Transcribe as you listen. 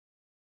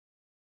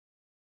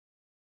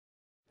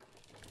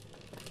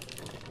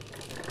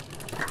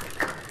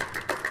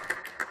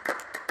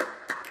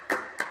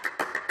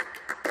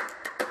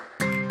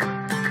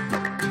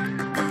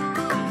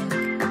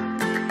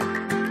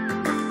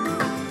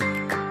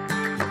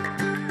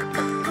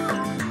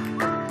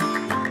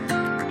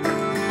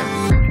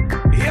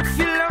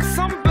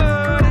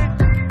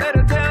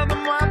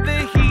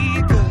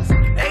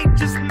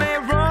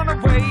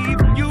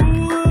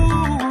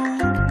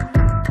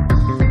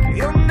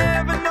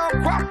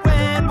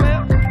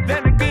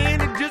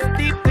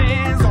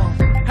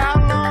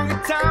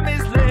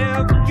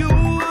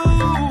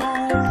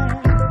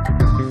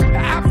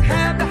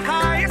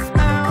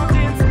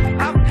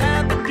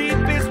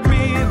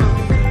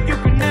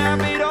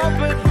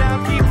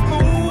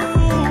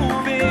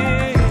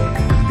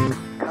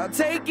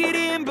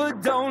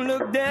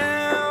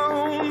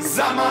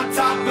I'm on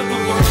top of the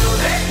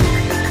world, eh?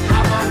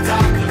 I'm on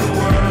top of the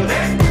world,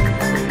 eh?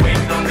 Been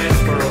waiting on this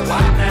for a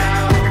while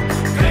now,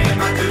 paying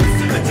my dues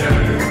to the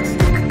dirt.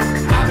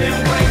 I've been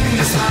waiting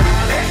to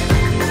smile, eh?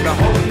 Been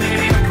holding it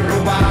in for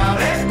a while,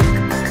 eh?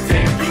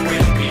 Take you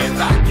with me if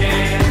I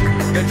can.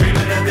 Been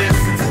dreaming of this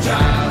since a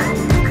child.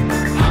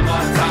 I'm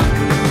on top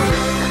of the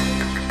world.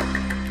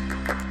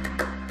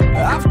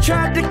 I've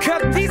tried to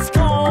cut these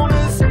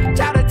corners,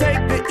 try to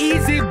take the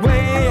easy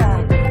way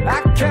out.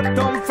 I kept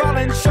on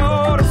falling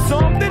short of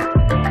something.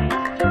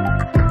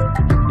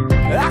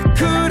 I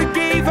could've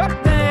gave up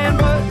then,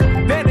 but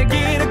then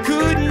again I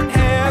couldn't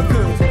have,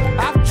 'cause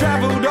I've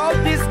traveled all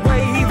this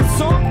way for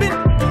something.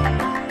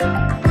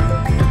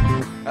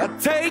 I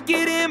take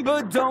it in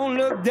but don't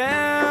look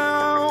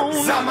down,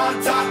 'cause I'm on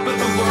top of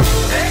the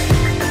world, eh?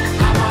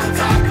 I'm on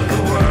top of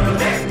the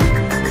world, eh?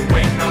 Been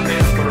waiting on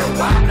this for a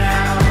while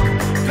now,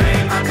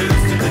 paying my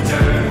dues to the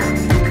dirt.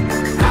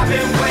 I've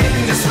been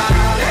waiting to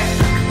smile, eh?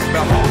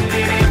 Been holding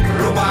it in for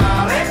a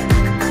while, eh?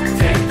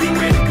 Take you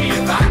with me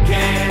if I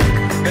can.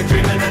 Been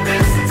dreaming of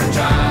this since a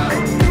child.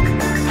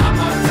 I'm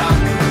on top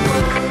of the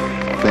world.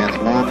 That's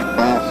one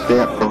false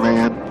step for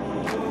man,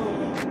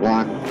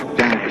 one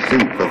giant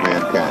pursuit for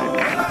mankind.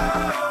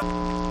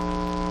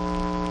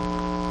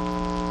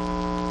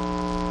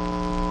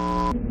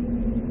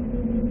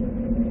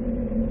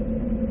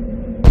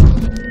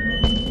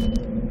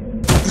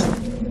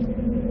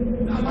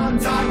 I'm on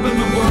top of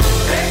the